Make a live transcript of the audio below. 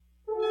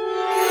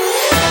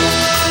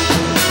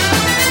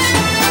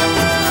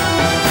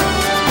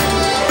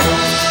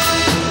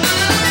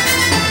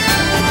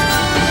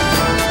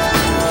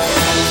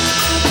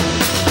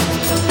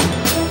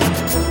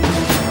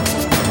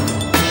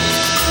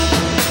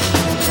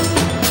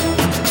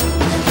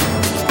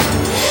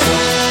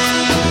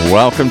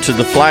Welcome to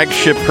the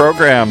flagship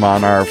program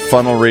on our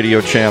Funnel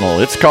Radio channel.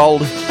 It's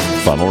called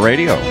Funnel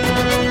Radio.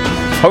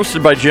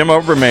 Hosted by Jim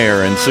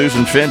Obermeyer and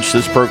Susan Finch,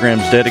 this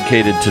program is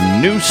dedicated to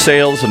new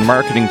sales and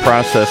marketing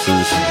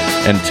processes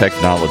and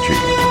technology.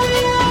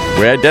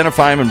 We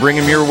identify them and bring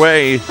them your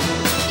way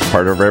as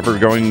part of our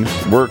ever-going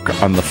work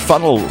on the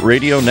Funnel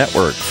Radio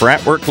Network for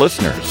at-work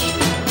listeners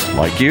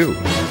like you.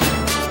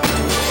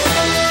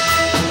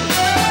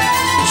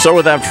 So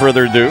without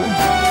further ado,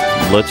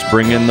 let's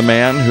bring in the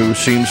man who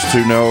seems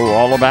to know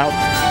all about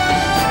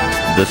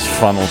this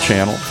funnel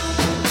channel,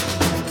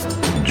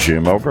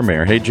 Jim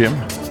Obermeyer. Hey, Jim.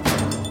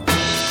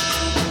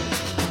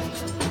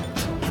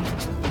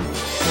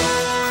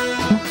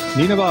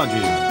 Nina Baji.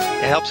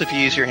 It helps if you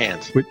use your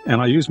hands.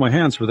 And I use my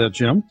hands for that,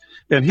 Jim.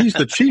 And he's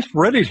the Chief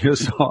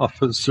Readiness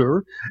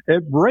Officer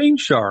at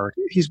Brainshark.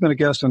 He's been a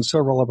guest on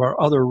several of our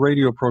other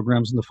radio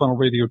programs in the Funnel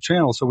Radio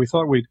channel. So we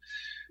thought we'd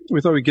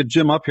get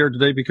Jim up here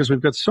today because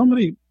we've got so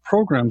many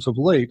programs of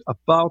late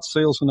about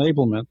sales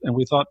enablement. And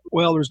we thought,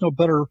 well, there's no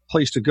better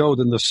place to go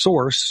than the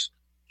source.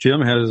 Jim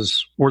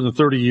has more than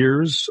 30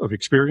 years of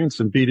experience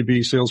in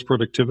B2B sales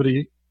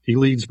productivity. He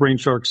leads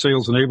Brainshark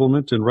Sales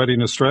Enablement and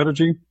Readiness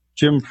Strategy.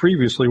 Jim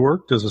previously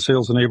worked as a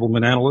sales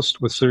enablement analyst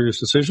with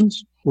SiriusDecisions,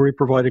 where he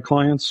provided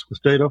clients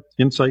with data,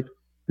 insight,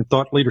 and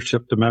thought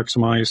leadership to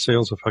maximize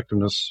sales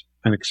effectiveness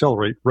and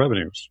accelerate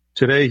revenues.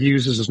 Today, he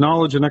uses his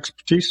knowledge and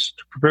expertise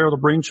to prepare the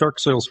Brainshark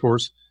sales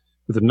force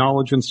with the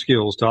knowledge and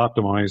skills to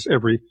optimize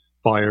every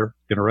buyer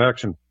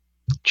interaction.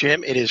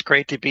 Jim, it is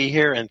great to be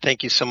here, and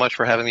thank you so much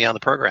for having me on the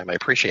program. I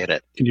appreciate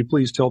it. Can you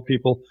please tell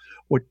people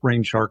what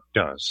Brainshark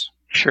does?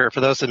 Sure. For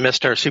those that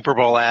missed our Super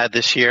Bowl ad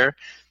this year,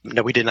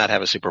 no, we did not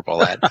have a Super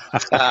Bowl ad.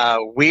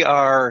 We'd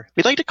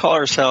like to call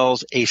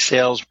ourselves a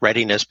sales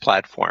readiness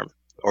platform,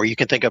 or you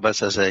can think of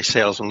us as a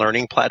sales and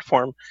learning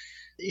platform.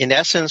 In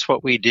essence,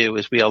 what we do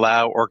is we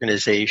allow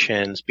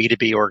organizations,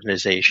 B2B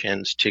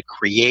organizations, to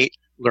create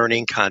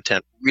learning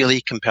content,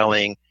 really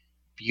compelling,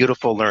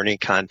 beautiful learning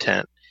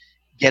content,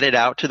 get it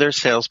out to their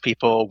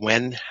salespeople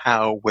when,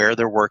 how, where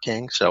they're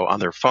working, so on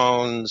their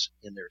phones,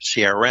 in their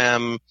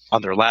CRM,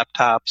 on their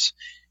laptops,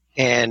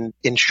 and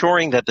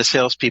ensuring that the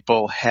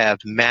salespeople have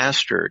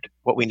mastered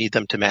what we need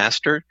them to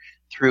master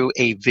through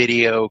a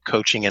video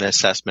coaching and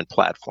assessment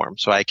platform.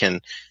 So I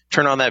can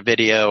turn on that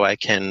video, I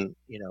can,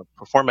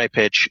 perform my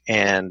pitch,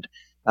 and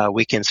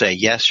we can say,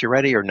 yes, you're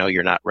ready, or no,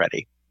 you're not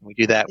ready. We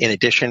do that in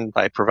addition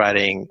by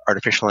providing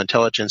artificial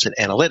intelligence and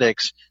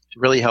analytics to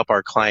really help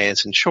our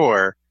clients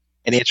ensure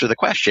and answer the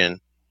question,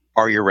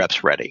 are your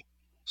reps ready?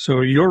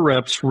 So your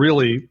reps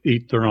really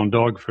eat their own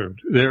dog food.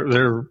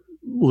 They're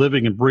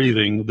living and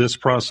breathing this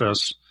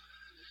process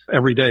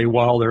every day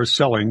while they're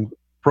selling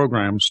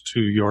programs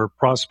to your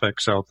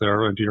prospects out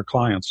there and to your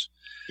clients.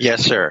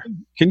 Yes, sir.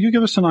 Can you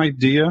give us an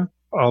idea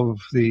of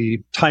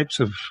the types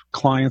of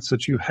clients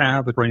that you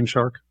have at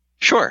Brainshark?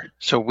 Sure.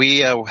 So we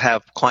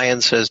have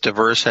clients as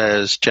diverse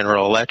as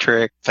General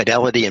Electric,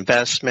 Fidelity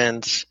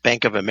Investments,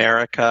 Bank of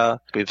America.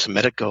 We have some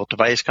medical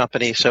device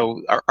companies.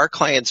 So our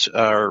clients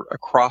are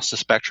across the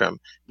spectrum,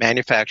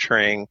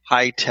 manufacturing,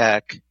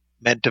 high-tech,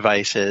 med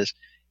devices.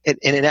 And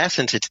in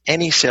essence, it's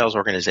any sales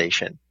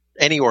organization,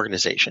 any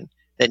organization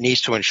that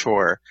needs to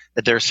ensure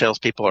that their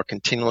salespeople are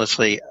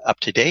continuously up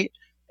to date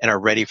and are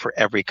ready for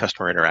every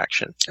customer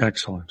interaction.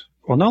 Excellent.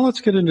 Well, now let's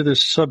get into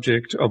this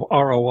subject of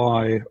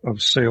ROI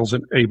of sales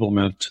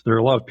enablement. There are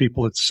a lot of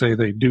people that say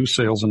they do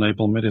sales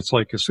enablement. It's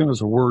like as soon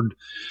as a word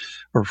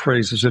or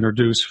phrase is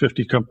introduced,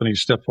 50 companies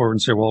step forward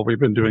and say, well, we've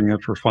been doing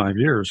that for 5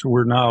 years.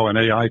 We're now an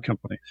AI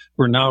company.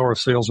 We're now a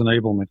sales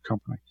enablement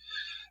company.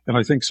 And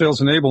I think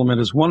sales enablement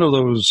is one of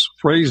those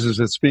phrases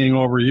that's being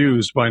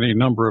overused by any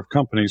number of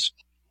companies.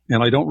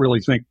 And I don't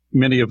really think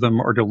many of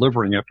them are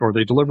delivering it, or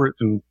they deliver it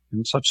in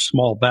such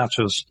small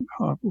batches.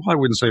 I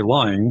wouldn't say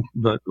lying,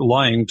 but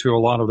lying to a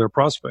lot of their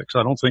prospects.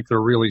 I don't think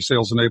they're really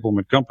sales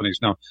enablement companies.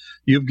 Now,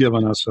 you've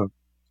given us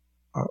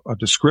a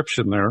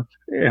description there,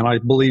 and I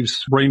believe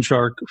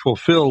Brainshark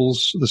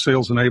fulfills the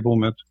sales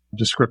enablement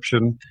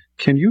description.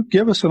 Can you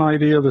give us an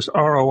idea of this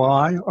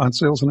ROI on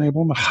sales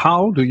enablement?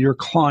 How do your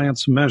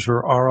clients measure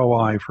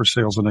ROI for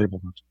sales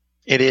enablement?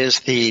 It is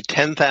the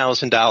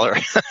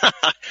 $10,000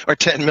 or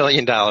 $10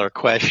 million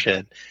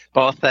question,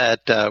 both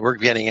that we're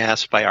getting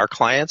asked by our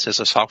clients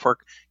as a software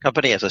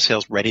company, as a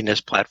sales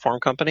readiness platform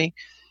company.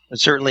 And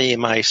certainly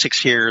in my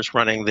 6 years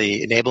running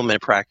the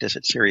enablement practice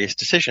at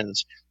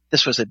SiriusDecisions,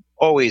 this was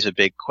always a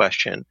big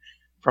question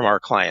from our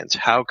clients.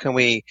 How can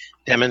we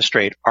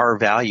demonstrate our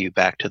value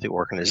back to the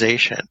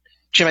organization?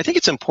 Jim, I think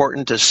it's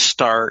important to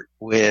start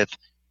with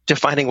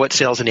defining what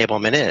sales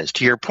enablement is.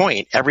 To your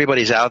point,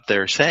 everybody's out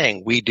there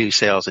saying we do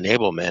sales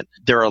enablement.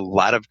 There are a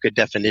lot of good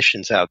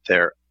definitions out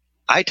there.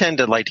 I tend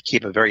to like to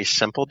keep a very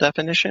simple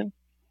definition.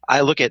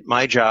 I look at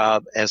my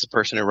job as a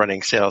person who's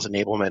running sales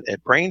enablement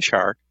at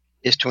Brainshark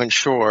is to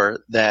ensure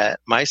that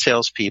my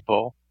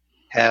salespeople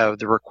have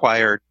the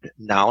required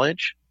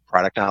knowledge,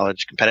 product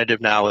knowledge,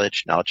 competitive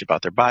knowledge, knowledge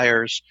about their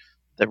buyers,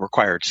 the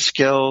required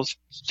skills,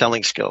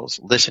 selling skills,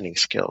 listening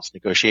skills,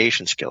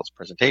 negotiation skills,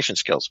 presentation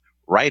skills,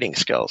 writing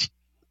skills,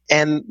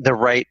 and the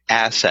right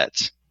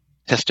assets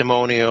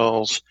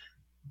testimonials,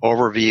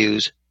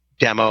 overviews,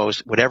 demos,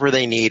 whatever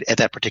they need at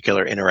that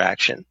particular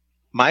interaction.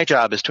 My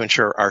job is to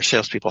ensure our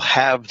salespeople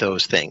have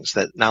those things,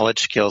 that knowledge,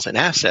 skills, and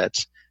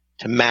assets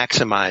to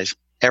maximize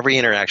every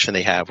interaction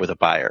they have with a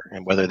buyer.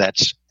 And whether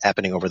that's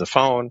happening over the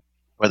phone,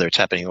 whether it's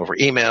happening over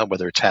email,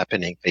 whether it's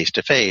happening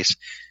face-to-face,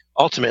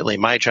 ultimately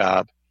my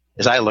job,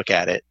 as I look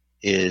at it,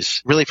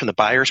 is really from the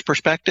buyer's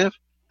perspective,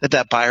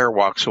 that buyer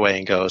walks away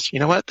and goes, you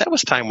know what, that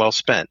was time well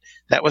spent.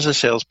 That was a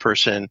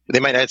salesperson, they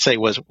might not say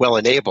was well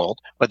enabled,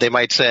 but they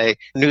might say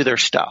knew their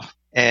stuff.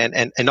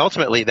 And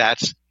ultimately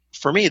that's,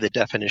 for me, the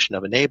definition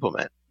of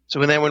enablement.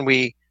 So then when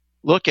we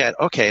look at,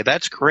 okay,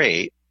 that's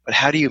great, but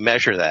how do you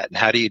measure that? And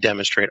how do you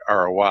demonstrate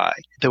ROI?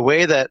 The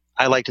way that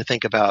I like to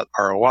think about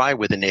ROI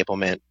with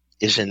enablement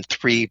is in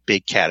three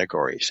big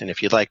categories. And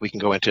if you'd like, we can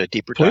go into a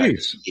deeper dive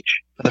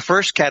each. The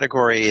first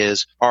category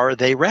is, are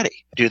they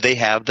ready? Do they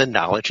have the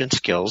knowledge and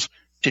skills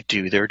to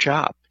do their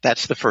job?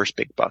 That's the first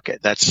big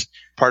bucket. That's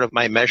part of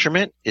my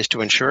measurement, is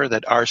to ensure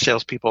that our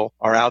salespeople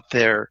are out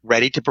there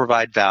ready to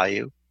provide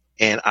value.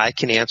 And I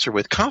can answer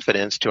with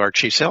confidence to our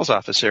chief sales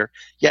officer,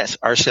 yes,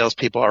 our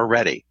salespeople are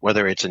ready,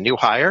 whether it's a new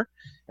hire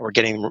and we're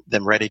getting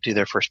them ready to do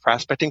their first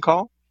prospecting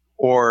call,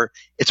 or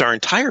it's our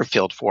entire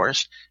field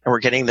force and we're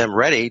getting them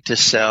ready to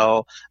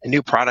sell a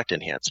new product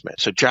enhancement.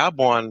 So job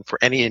one for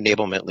any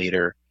enablement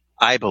leader,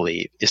 I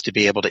believe, is to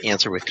be able to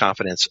answer with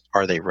confidence,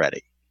 are they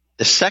ready?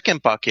 The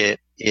second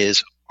bucket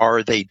is,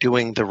 are they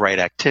doing the right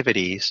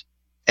activities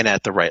and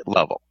at the right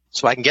level?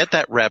 So I can get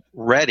that rep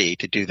ready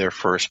to do their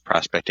first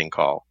prospecting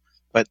call.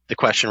 But the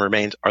question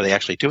remains, are they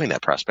actually doing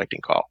that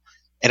prospecting call?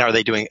 And are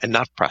they doing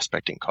enough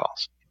prospecting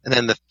calls? And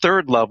then the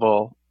third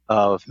level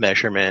of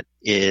measurement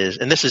is,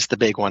 and this is the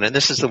big one, and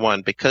this is the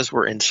one, because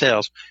we're in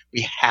sales,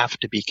 we have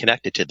to be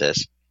connected to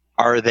this.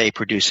 Are they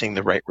producing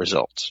the right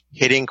results?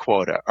 Hitting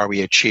quota? Are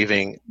we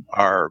achieving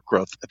our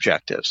growth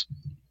objectives?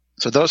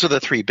 So those are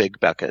the three big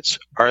buckets.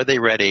 Are they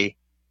ready?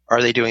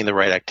 Are they doing the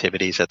right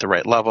activities at the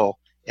right level?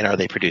 And are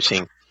they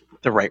producing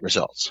the right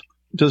results?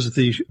 Does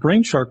the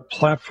Brainshark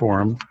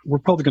platform, we're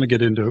probably going to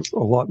get into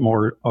a lot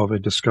more of a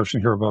discussion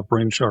here about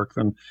Brainshark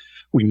than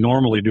we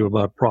normally do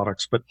about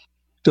products, but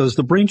does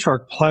the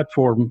Brainshark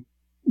platform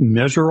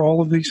measure all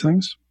of these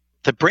things?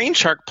 The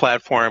Brainshark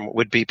platform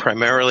would be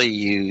primarily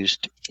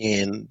used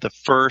in the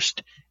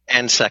first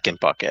and second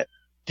bucket.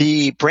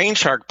 The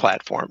Brainshark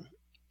platform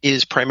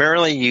is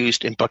primarily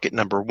used in bucket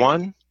number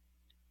one.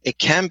 It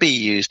can be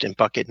used in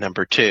bucket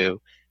number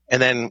two,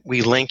 and then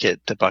we link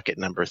it to bucket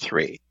number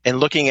three. And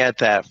looking at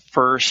that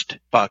first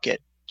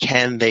bucket,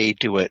 can they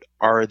do it?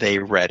 Are they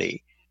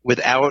ready?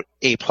 Without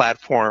a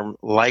platform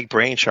like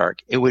Brainshark,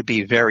 it would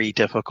be very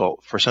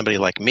difficult for somebody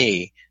like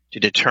me to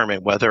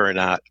determine whether or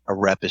not a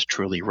rep is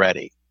truly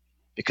ready,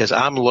 because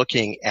I'm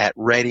looking at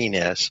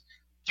readiness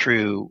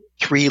through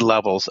three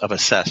levels of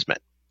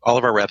assessment. All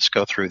of our reps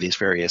go through these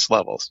various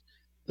levels.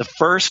 The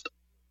first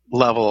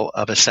level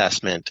of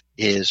assessment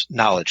is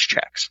knowledge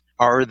checks.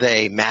 Are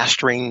they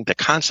mastering the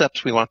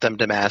concepts we want them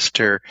to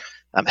master?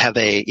 Have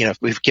they, if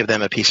we give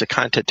them a piece of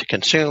content to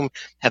consume,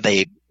 have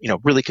they,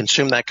 really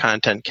consumed that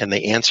content? Can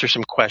they answer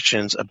some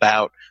questions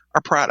about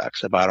our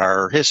products, about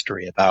our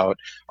history, about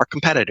our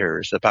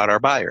competitors, about our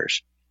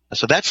buyers?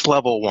 So that's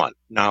level one,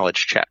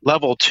 knowledge check.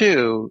 Level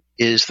two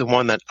is the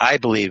one that I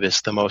believe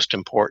is the most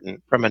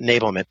important from an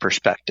enablement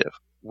perspective,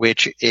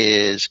 which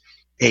is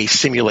a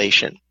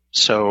simulation.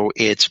 So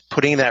it's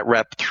putting that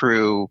rep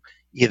through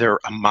either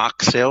a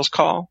mock sales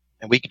call,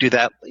 and we could do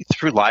that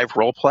through live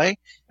role play,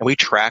 and we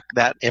track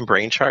that in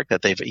Brainshark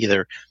that they've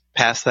either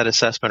passed that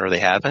assessment or they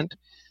haven't.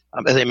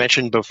 As I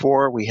mentioned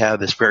before, we have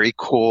this very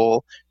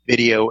cool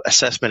video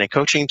assessment and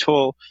coaching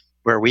tool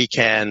where we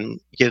can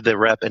give the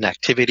rep an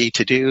activity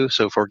to do.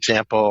 So, for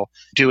example,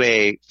 do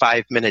a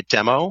 5-minute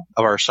demo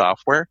of our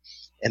software,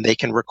 and they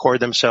can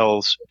record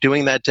themselves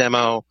doing that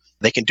demo.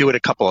 They can do it a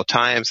couple of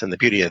times, and the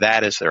beauty of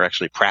that is they're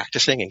actually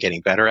practicing and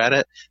getting better at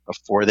it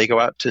before they go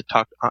out to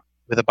talk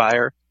with a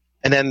buyer.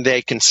 And then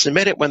they can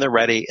submit it when they're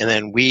ready, and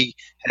then we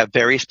have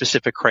very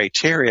specific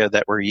criteria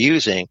that we're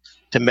using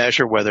to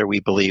measure whether we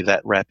believe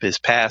that rep is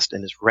passed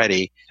and is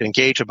ready to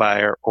engage a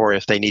buyer, or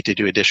if they need to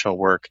do additional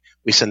work,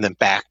 we send them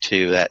back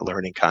to that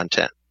learning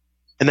content.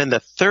 And then the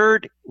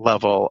third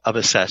level of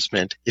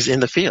assessment is in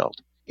the field.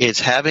 It's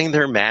having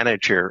their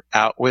manager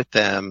out with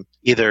them,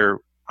 either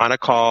on a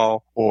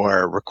call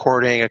or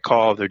recording a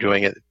call. They're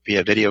doing it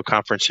via video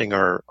conferencing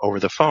or over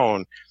the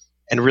phone,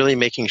 and really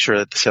making sure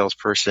that the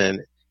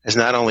salesperson has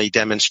not only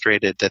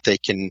demonstrated that they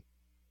can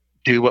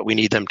do what we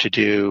need them to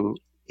do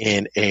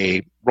in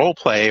a role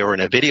play or in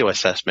a video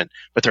assessment,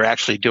 but they're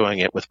actually doing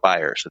it with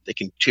buyers, that they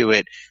can do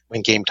it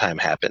when game time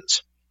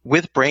happens.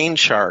 With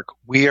Brainshark,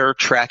 we are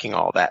tracking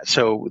all that.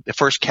 So the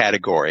first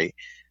category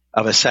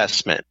of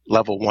assessment,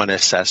 level one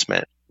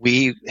assessment,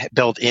 we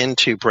built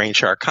into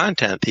Brainshark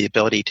content the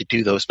ability to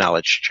do those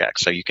knowledge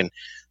checks. So you can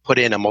put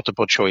in a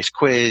multiple choice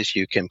quiz,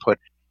 you can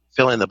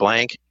fill in the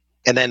blank,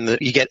 and then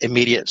you get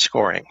immediate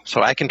scoring.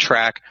 So I can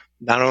track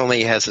not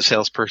only has the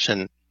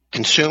salesperson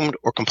consumed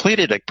or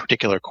completed a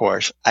particular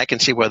course, I can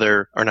see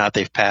whether or not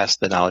they've passed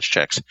the knowledge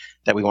checks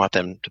that we want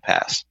them to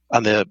pass.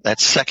 On that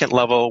second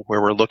level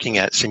where we're looking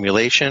at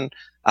simulation,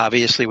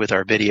 obviously with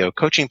our video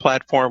coaching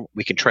platform,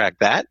 we can track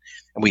that,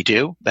 and we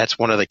do. That's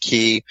one of the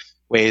key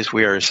ways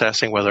we are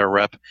assessing whether a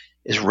rep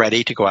is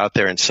ready to go out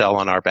there and sell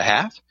on our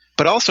behalf.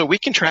 But also we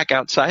can track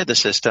outside the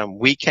system.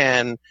 We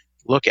can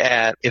look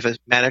at if a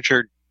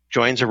manager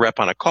joins a rep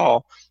on a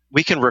call,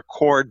 we can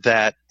record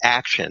that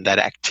action, that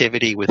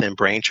activity within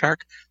Brainshark.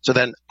 So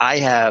then I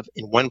have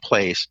in one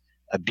place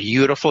a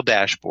beautiful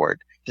dashboard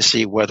to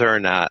see whether or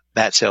not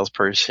that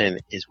salesperson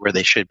is where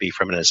they should be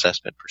from an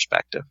assessment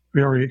perspective.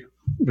 Very,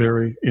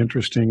 very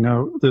interesting.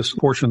 Now, this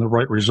portion, the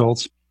right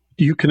results,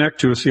 do you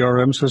connect to a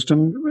CRM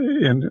system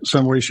in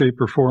some way, shape,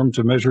 or form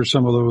to measure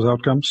some of those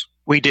outcomes?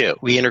 We do.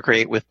 We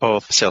integrate with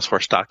both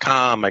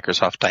Salesforce.com,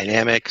 Microsoft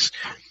Dynamics,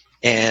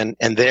 and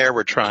there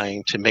we're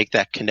trying to make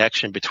that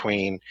connection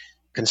between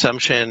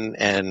consumption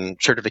and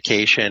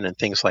certification and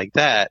things like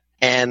that,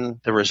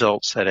 and the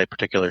results that a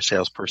particular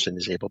salesperson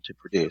is able to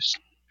produce.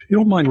 If you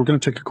don't mind, we're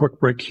going to take a quick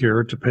break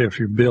here to pay a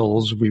few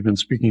bills. We've been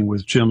speaking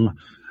with Jim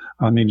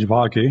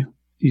Ninivaggi.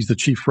 He's the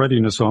Chief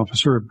Readiness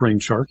Officer at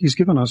Brainshark. He's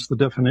given us the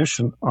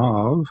definition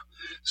of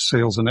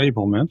sales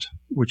enablement,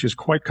 which is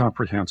quite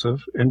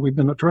comprehensive, and we've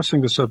been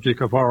addressing the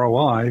subject of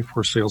ROI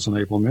for sales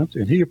enablement,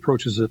 and he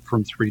approaches it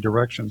from three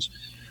directions.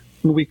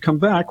 When we come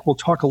back, we'll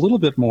talk a little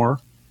bit more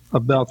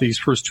about these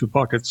first two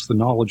buckets, the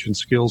knowledge and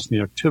skills and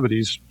the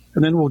activities,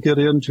 and then we'll get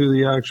into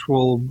the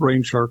actual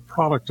Brainshark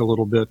product a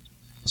little bit.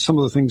 Some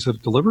of the things that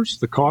it delivers,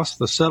 the cost,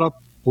 the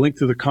setup, link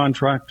to the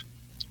contract,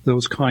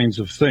 those kinds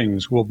of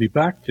things. We'll be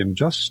back in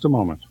just a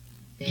moment.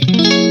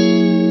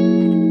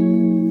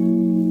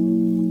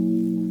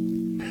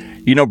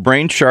 You know,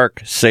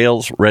 Brainshark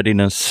Sales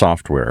Readiness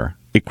Software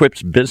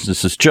equips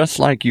businesses just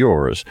like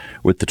yours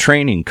with the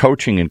training,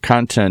 coaching, and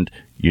content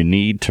you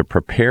need to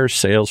prepare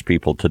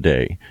salespeople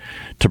today,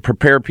 to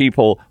prepare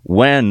people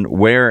when,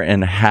 where,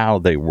 and how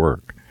they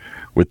work.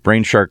 With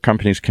Brainshark,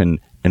 companies can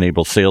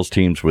enable sales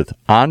teams with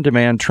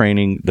on-demand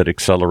training that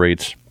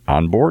accelerates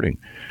onboarding.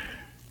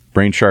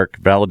 Brainshark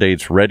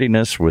validates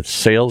readiness with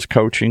sales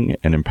coaching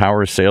and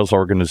empowers sales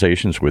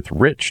organizations with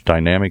rich,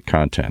 dynamic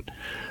content.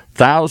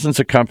 Thousands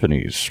of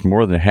companies,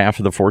 more than half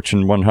of the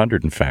Fortune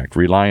 100, in fact,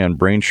 rely on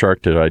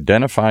Brainshark to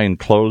identify and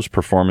close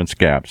performance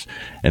gaps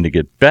and to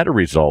get better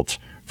results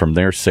from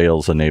their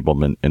sales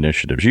enablement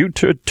initiatives. You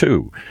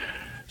too.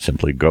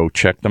 Simply go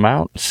check them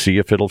out, see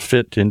if it'll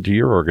fit into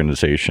your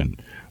organization.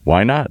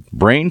 Why not?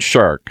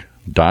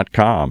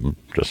 Brainshark.com,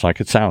 just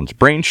like it sounds.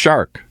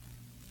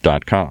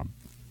 Brainshark.com.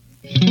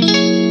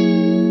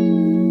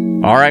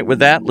 All right, with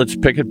that, let's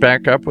pick it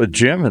back up with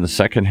Jim in the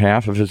second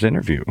half of his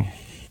interview.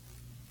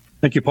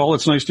 Thank you, Paul.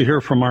 It's nice to hear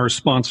from our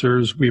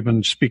sponsors. We've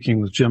been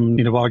speaking with Jim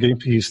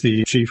Ninivaggi. He's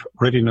the Chief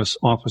Readiness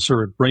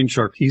Officer at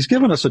Brainshark. He's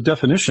given us a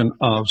definition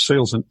of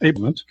sales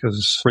enablement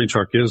because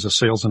Brainshark is a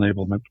sales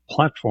enablement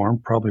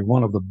platform, probably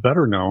one of the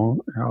better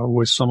known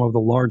with some of the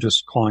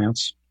largest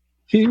clients.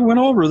 He went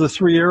over the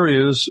three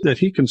areas that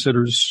he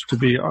considers to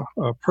be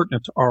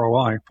pertinent to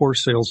ROI for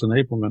sales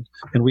enablement,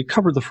 and we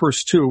covered the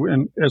first two.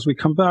 And as we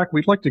come back,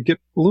 we'd like to get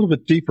a little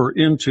bit deeper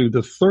into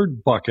the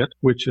third bucket,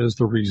 which is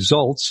the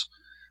results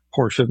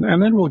portion,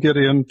 and then we'll get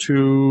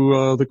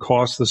into the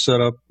cost, the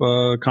setup,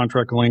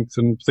 contract length,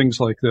 and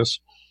things like this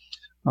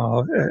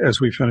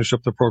as we finish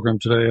up the program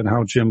today and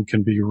how Jim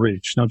can be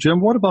reached. Now, Jim,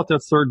 what about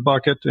that third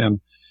bucket?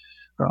 And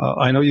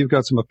I know you've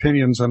got some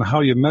opinions on how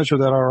you measure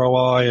that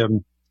ROI,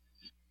 and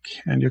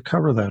can you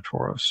cover that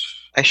for us?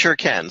 I sure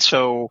can.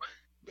 So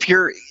if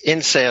you're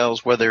in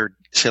sales, whether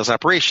sales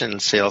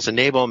operations, sales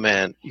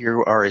enablement,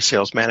 you are a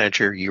sales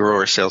manager,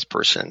 you're a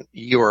salesperson,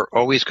 you are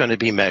always going to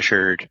be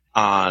measured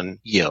on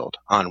yield,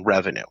 on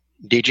revenue.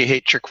 Did you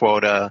hit your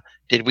quota?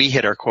 Did we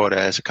hit our quota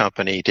as a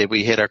company? Did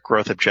we hit our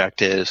growth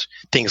objectives?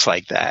 Things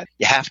like that.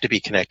 You have to be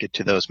connected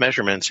to those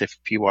measurements if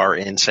you are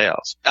in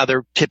sales.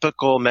 Other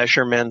typical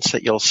measurements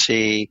that you'll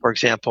see, for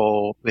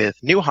example, with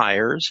new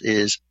hires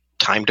is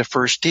time to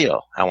first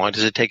deal. How long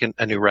does it take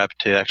a new rep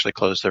to actually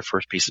close their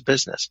first piece of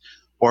business?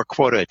 Or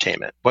quota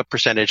attainment. What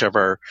percentage of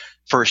our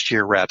first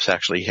year reps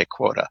actually hit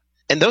quota?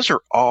 And those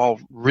are all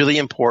really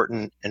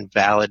important and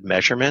valid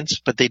measurements,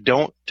 but they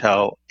don't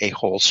tell a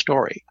whole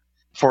story.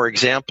 For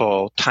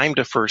example, time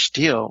to first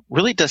deal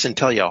really doesn't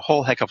tell you a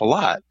whole heck of a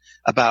lot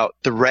about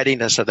the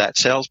readiness of that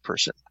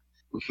salesperson.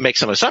 Make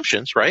some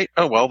assumptions, right?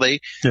 Oh, well, they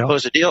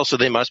closed a deal, so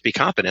they must be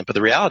competent. But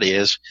the reality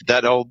is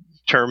that old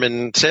term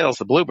in sales,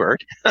 the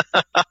bluebird,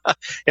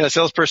 a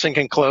salesperson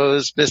can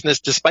close business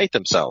despite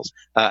themselves.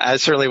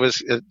 As certainly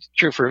was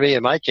true for me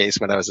in my case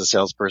when I was a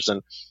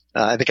salesperson.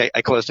 I think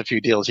I closed a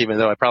few deals, even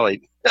though I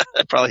probably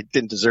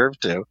didn't deserve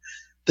to.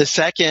 The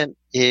second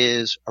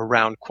is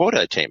around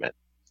quota attainment.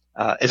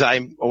 As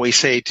I always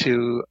say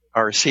to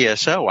our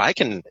CSO, I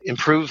can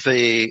improve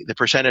the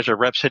percentage of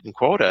reps hitting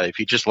quota if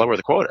you just lower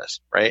the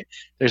quotas, right?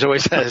 There's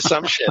always that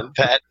assumption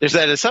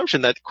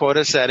that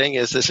quota setting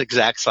is this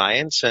exact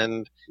science,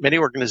 and many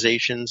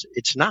organizations,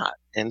 it's not.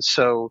 And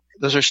so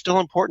those are still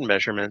important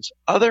measurements.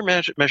 Other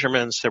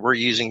measurements that we're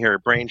using here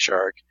at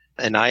BrainShark,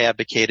 and I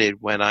advocated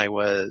when I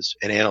was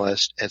an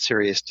analyst at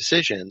Sirius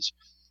Decisions,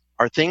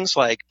 are things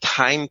like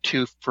time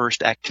to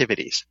first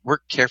activities. We're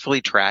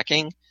carefully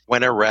tracking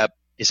when a rep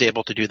is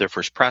able to do their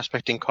first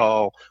prospecting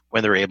call,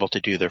 when they're able to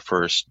do their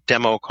first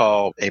demo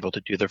call, able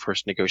to do their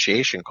first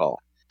negotiation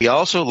call. We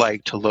also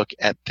like to look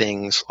at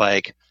things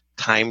like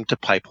time to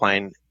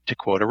pipeline to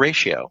quota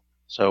ratio.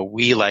 So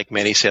we, like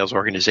many sales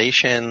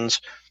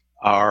organizations,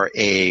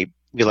 we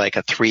like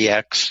a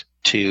 3x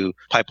to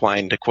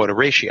pipeline to quota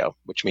ratio,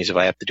 which means if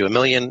I have to do $1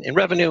 million in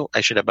revenue, I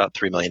should have about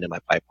 $3 million in my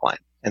pipeline.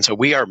 And so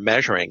we are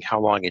measuring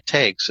how long it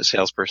takes a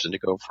salesperson to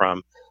go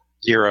from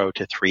 0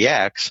 to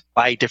 3x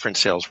by different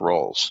sales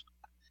roles.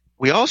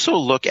 We also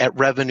look at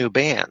revenue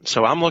bands.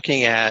 So I'm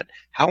looking at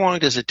how long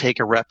does it take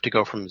a rep to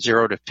go from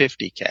 0 to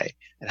 50K?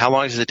 And how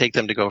long does it take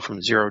them to go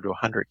from 0 to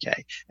 100K?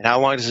 And how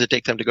long does it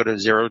take them to go to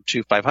 0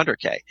 to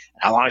 500K? And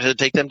how long does it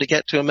take them to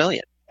get to $1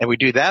 million? And we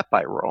do that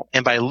by role.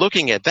 And by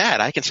looking at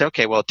that, I can say,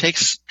 okay, well, it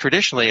takes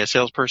traditionally a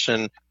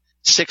salesperson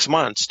 6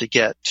 months to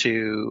get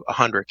to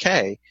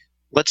 100K.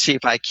 Let's see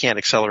if I can't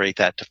accelerate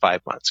that to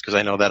 5 months, because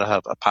I know that'll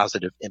have a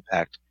positive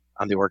impact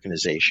on the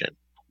organization.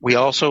 We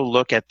also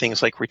look at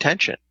things like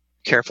retention,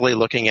 carefully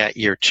looking at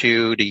year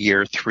 2 to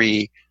year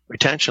 3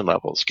 retention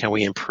levels. Can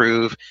we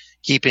improve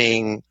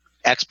keeping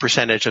X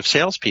percentage of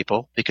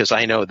salespeople? Because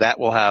I know that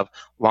will have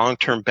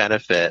long-term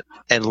benefit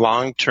and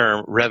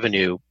long-term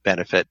revenue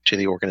benefit to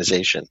the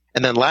organization.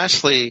 And then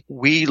lastly,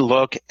 we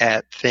look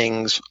at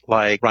things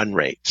like run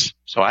rates.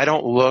 So I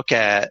don't look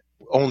at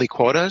only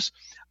quotas.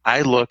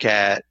 I look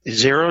at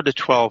 0 to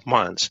 12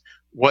 months.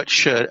 What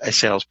should a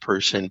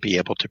salesperson be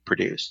able to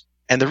produce?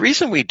 And the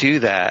reason we do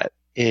that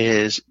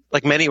is,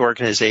 like many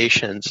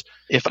organizations,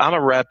 if I'm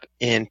a rep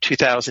in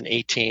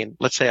 2018,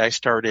 let's say I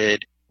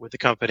started with the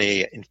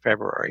company in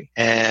February,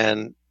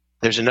 and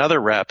there's another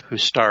rep who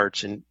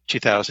starts in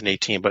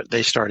 2018, but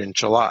they start in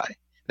July.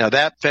 Now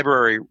that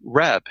February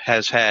rep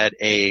has had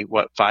a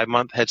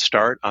 5-month head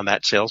start on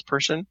that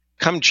salesperson.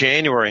 Come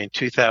January in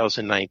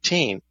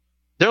 2019,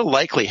 they'll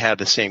likely have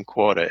the same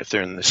quota if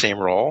they're in the same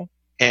role.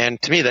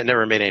 And to me, that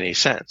never made any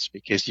sense,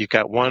 because you've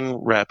got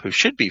one rep who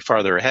should be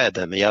farther ahead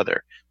than the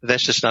other. But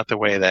that's just not the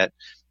way that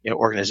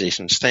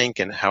organizations think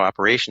and how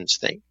operations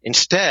think.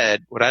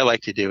 Instead, what I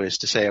like to do is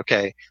to say,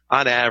 okay,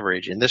 on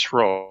average, in this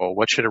role,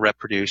 what should a rep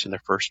produce in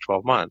their first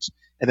 12 months?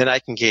 And then I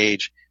can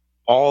gauge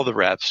all the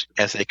reps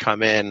as they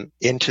come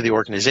into the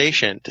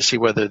organization to see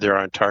whether they're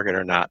on target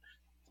or not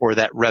for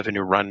that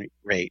revenue run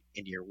rate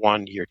in year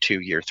 1, year 2,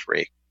 year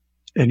 3.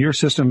 And your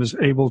system is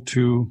able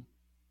to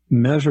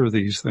measure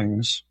these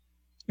things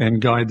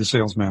and guide the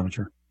sales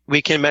manager.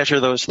 We can measure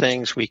those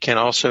things. We can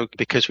also,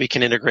 because we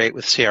can integrate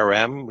with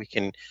CRM, we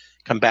can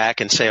come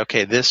back and say,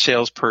 okay, this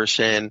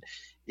salesperson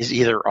is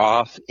either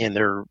off and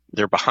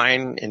they're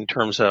behind in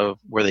terms of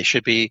where they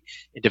should be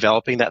in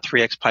developing that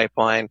 3X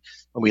pipeline.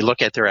 When we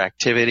look at their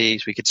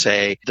activities, we could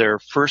say their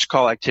first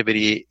call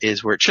activity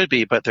is where it should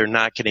be, but they're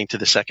not getting to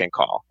the second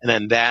call. And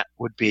then that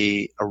would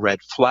be a red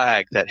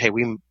flag that, hey,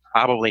 we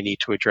probably need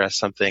to address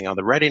something on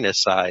the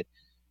readiness side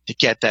to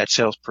get that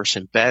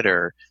salesperson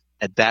better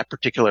at that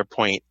particular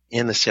point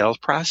in the sales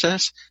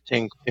process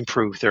to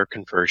improve their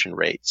conversion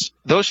rates.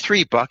 Those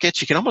 3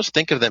 buckets, you can almost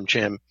think of them,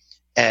 Jim,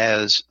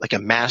 as like a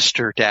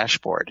master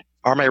dashboard.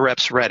 Are my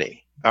reps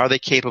ready? Are they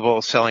capable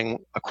of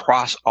selling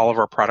across all of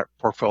our product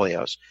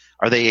portfolios?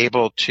 Are they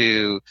able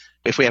to,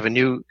 if we have a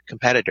new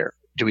competitor,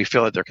 do we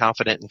feel that they're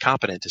confident and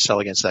competent to sell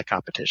against that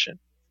competition?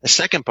 The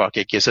second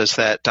bucket gives us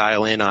that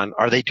dial in on,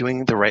 are they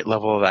doing the right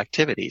level of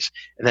activities?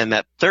 And then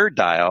that third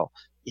dial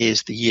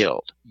is the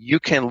yield. You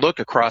can look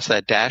across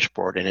that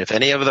dashboard, and if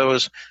any of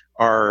those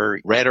are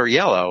red or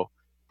yellow,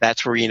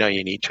 that's where you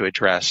need to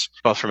address,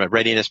 both from a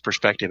readiness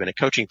perspective and a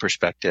coaching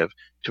perspective,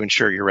 to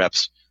ensure your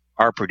reps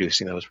are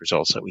producing those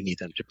results that we need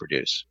them to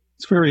produce.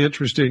 It's very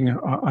interesting.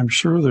 I'm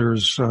sure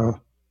there's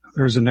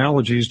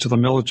analogies to the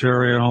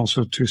military and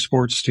also to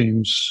sports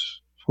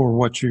teams for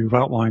what you've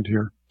outlined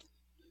here.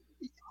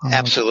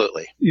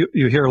 Absolutely.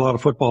 You hear a lot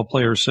of football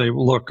players say,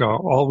 look,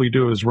 all we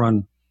do is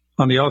run.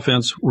 On the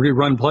offense, we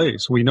run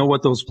plays. We know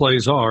what those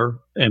plays are,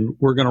 and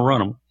we're going to run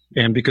them.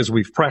 And because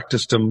we've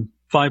practiced them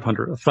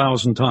 500,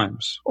 1,000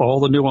 times, all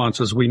the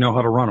nuances, we know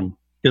how to run them.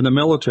 In the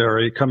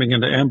military, coming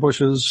into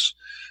ambushes,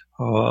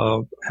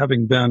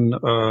 having been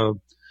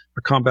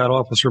a combat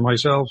officer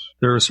myself,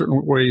 there are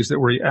certain ways that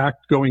we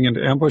act going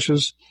into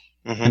ambushes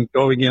and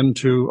going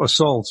into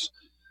assaults.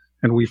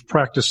 And we've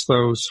practiced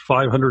those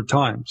 500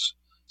 times.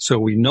 So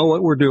we know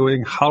what we're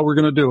doing, how we're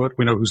going to do it.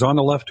 We know who's on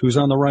the left, who's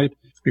on the right.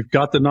 We've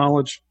got the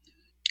knowledge.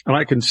 And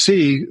I can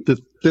see that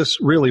this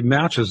really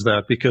matches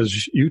that,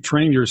 because you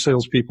train your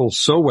salespeople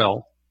so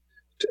well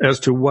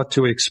as to what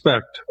to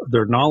expect,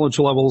 their knowledge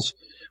levels,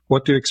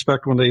 what to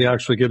expect when they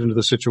actually get into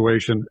the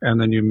situation, and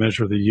then you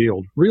measure the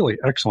yield. Really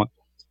excellent.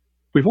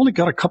 We've only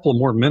got a couple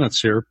more minutes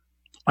here.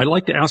 I'd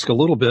like to ask a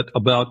little bit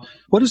about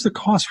what is the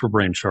cost for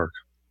Brainshark?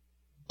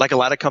 Like a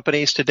lot of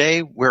companies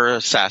today, we're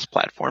a SaaS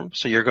platform.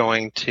 So you're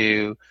going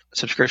to a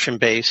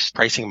subscription-based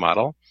pricing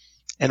model.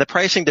 And the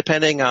pricing,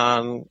 depending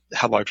on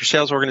how large your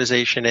sales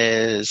organization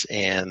is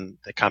and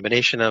the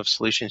combination of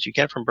solutions you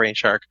get from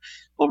Brainshark,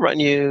 will run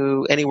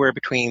you anywhere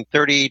between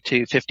 $30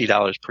 to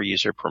 $50 per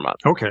user per month.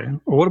 Okay.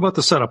 Well, what about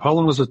the setup? How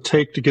long does it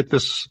take to get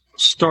this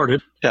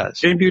started? It does.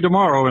 Came to you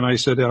tomorrow, and I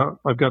said,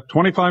 I've got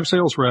 25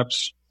 sales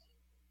reps,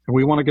 and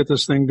we want to get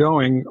this thing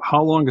going.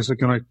 How long is it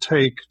going to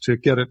take to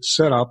get it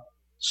set up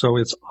so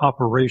it's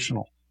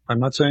operational? I'm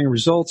not saying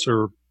results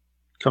are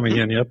coming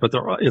in yet, but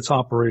it's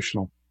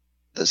operational.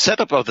 The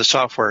setup of the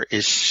software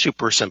is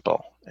super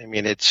simple. I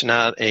mean, it's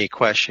not a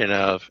question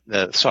of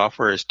the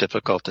software is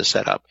difficult to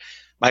set up.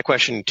 My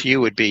question to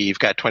you would be, you've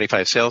got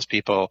 25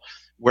 salespeople.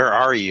 Where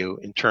are you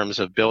in terms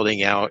of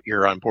building out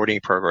your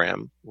onboarding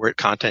program? What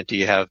content do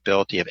you have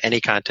built? Do you have any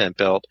content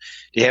built?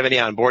 Do you have any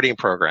onboarding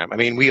program? I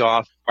mean, we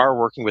are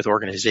working with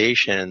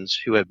organizations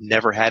who have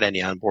never had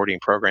any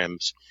onboarding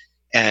programs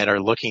and are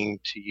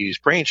looking to use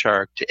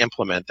Brainshark to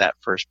implement that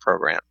first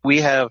program.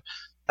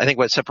 I think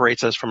what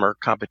separates us from our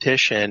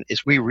competition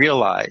is we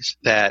realize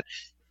that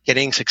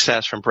getting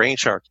success from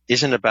Brainshark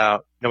isn't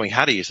about knowing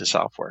how to use the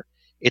software.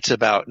 It's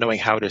about knowing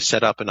how to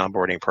set up an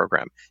onboarding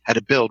program, how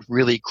to build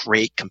really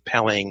great,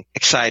 compelling,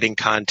 exciting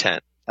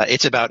content.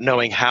 It's about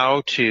knowing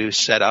how to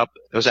set up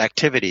those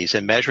activities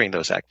and measuring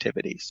those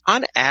activities.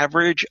 On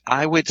average,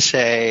 I would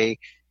say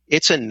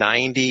it's a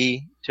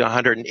 90 to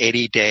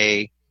 180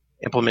 day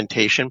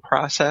implementation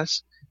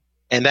process.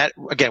 And that,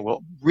 again,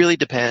 will really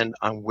depend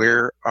on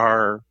where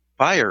our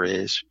buyer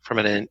is from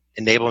an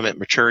enablement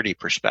maturity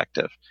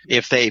perspective.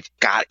 If they've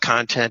got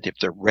content, if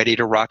they're ready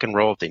to rock and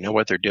roll, if they know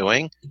what they're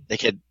doing, they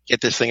could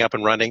get this thing up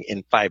and running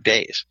in 5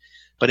 days.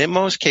 But in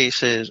most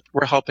cases,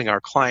 we're helping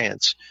our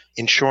clients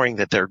ensuring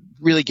that they're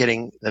really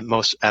getting the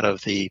most out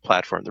of the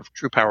platform, the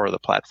true power of the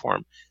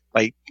platform,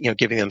 by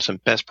giving them some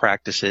best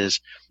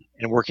practices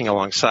and working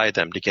alongside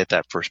them to get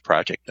that first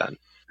project done.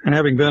 And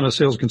having been a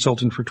sales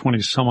consultant for 20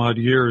 some odd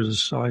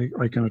years,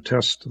 I can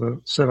attest the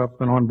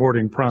setup and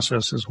onboarding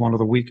process is one of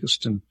the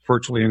weakest in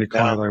virtually any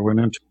client I went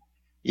into.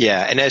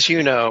 Yeah. And as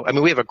you know, I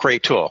mean, we have a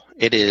great tool.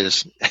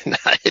 It's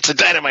a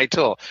dynamite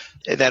tool.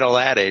 That old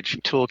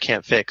adage, tool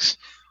can't fix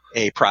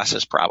a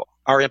process problem.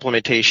 Our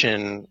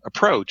implementation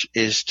approach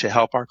is to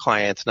help our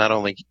clients not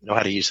only know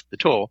how to use the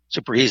tool,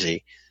 super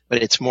easy,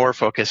 but it's more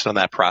focused on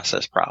that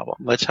process problem.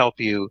 Let's help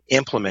you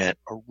implement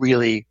a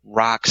really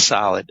rock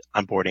solid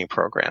onboarding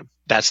program.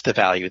 That's the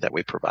value that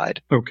we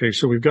provide. Okay,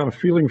 so we've got a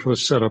feeling for the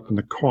setup and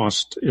the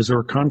cost. Is there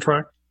a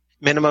contract?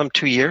 Minimum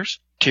 2 years.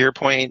 To your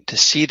point, to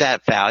see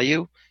that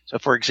value. So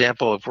for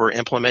example, if we're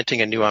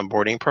implementing a new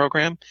onboarding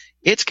program,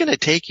 it's going to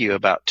take you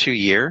about 2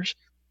 years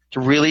to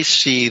really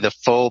see the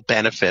full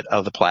benefit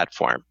of the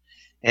platform.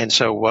 And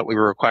so what we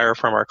require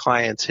from our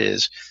clients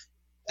is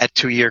a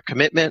 2-year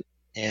commitment.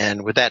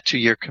 And with that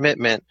 2-year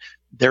commitment,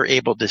 they're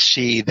able to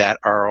see that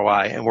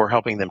ROI, and we're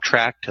helping them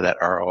track to that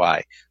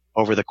ROI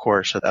over the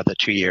course of the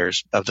 2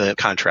 years of the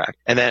contract.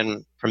 And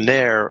then from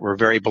there, we're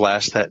very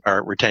blessed that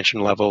our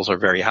retention levels are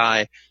very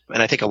high.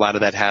 And I think a lot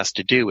of that has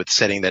to do with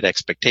setting that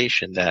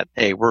expectation that,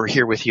 hey, we're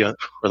here with you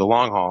for the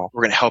long haul.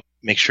 We're going to help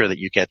make sure that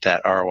you get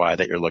that ROI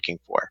that you're looking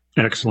for.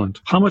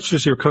 Excellent. How much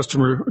does your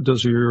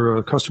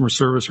customer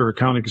service or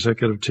account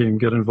executive team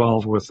get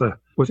involved with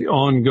the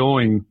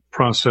ongoing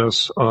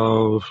process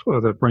of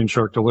that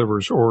Brainshark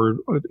delivers? Or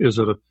is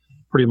it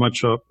pretty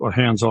much a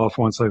hands-off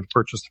once they've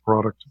purchased the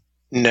product?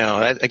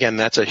 No,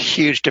 that's a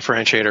huge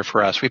differentiator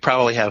for us. We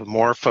probably have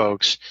more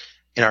folks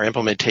in our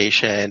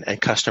implementation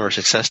and customer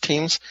success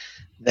teams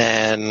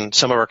than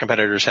some of our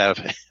competitors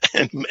have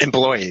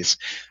employees.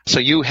 So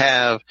you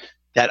have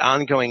that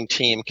ongoing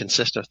team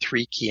consists of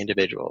 3 key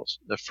individuals.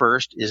 The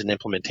first is an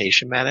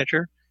implementation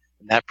manager.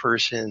 And that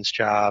person's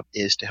job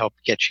is to help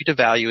get you to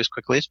value as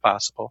quickly as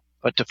possible,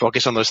 but to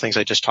focus on those things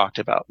I just talked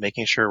about,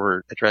 making sure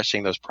we're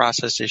addressing those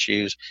process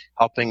issues,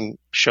 helping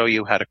show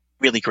you how to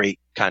really great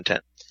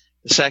content.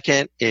 The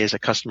second is a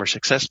customer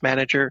success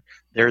manager.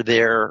 They're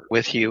there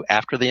with you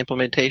after the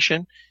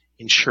implementation,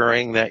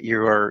 ensuring that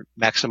you are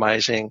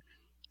maximizing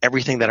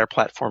everything that our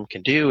platform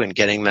can do and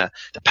getting the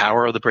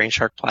power of the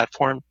Brainshark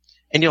platform.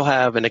 And you'll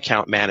have an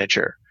account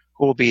manager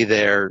who will be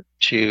there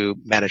to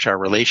manage our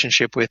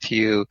relationship with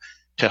you,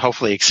 to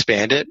hopefully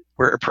expand it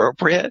where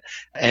appropriate,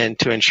 and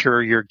to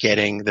ensure you're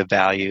getting the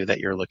value that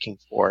you're looking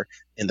for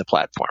in the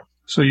platform.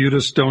 So you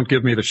just don't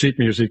give me the sheet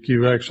music.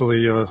 You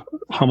actually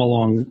hum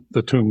along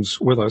the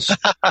tunes with us.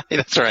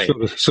 That's right.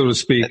 So to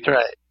speak. That's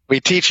right. We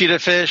teach you to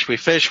fish. We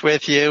fish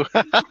with you.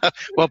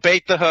 We'll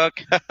bait the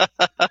hook.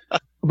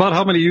 About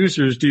how many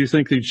users do you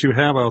think that you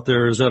have out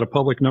there? Is that a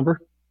public number?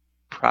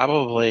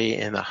 Probably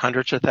in the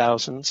hundreds of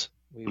thousands.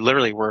 We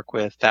literally work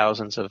with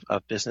thousands of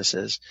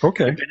businesses.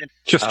 Okay.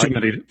 Just too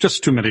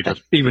many to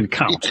even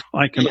count.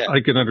 I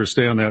can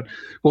understand that.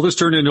 Well, this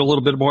turned into a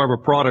little bit more of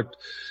a product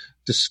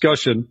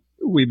discussion.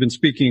 we've been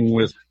speaking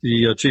with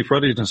the Chief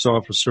Readiness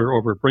Officer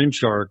over at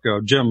Brainshark,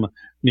 Jim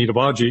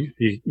Nidavaji.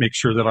 He makes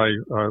sure that I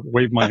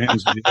wave my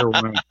hands in the air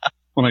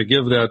when I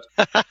give that.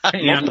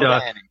 And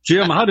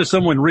Jim, how does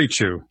someone reach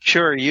you?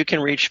 Sure. You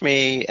can reach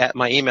me at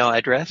my email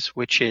address,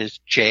 which is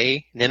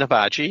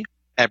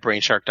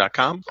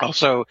jninavaji@brainshark.com.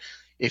 Also,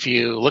 if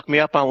you look me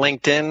up on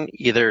LinkedIn,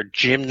 either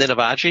Jim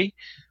Nidavaji,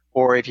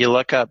 or if you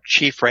look up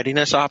Chief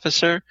Readiness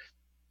Officer,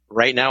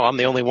 right now I'm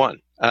the only one.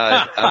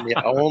 I'm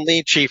the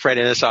only Chief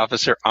Readiness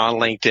Officer on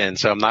LinkedIn,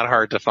 so I'm not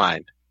hard to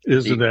find.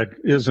 Isn't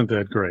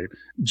that great?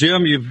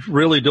 Jim, you've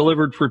really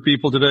delivered for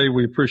people today.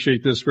 We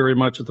appreciate this very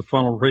much at the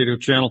Funnel Radio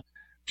Channel.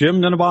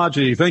 Jim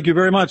Nidavaji, thank you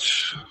very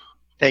much.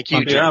 Thank you,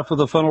 on behalf of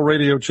the Funnel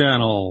Radio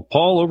Channel.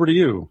 Paul, over to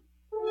you.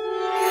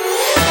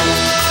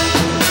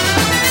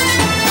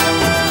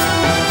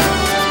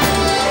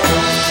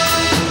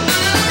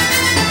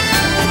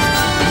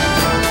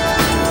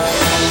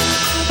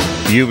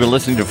 You've been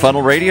listening to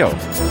Funnel Radio,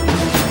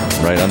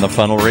 right on the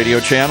Funnel Radio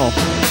Channel.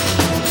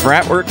 For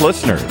at-work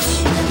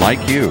listeners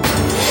like you,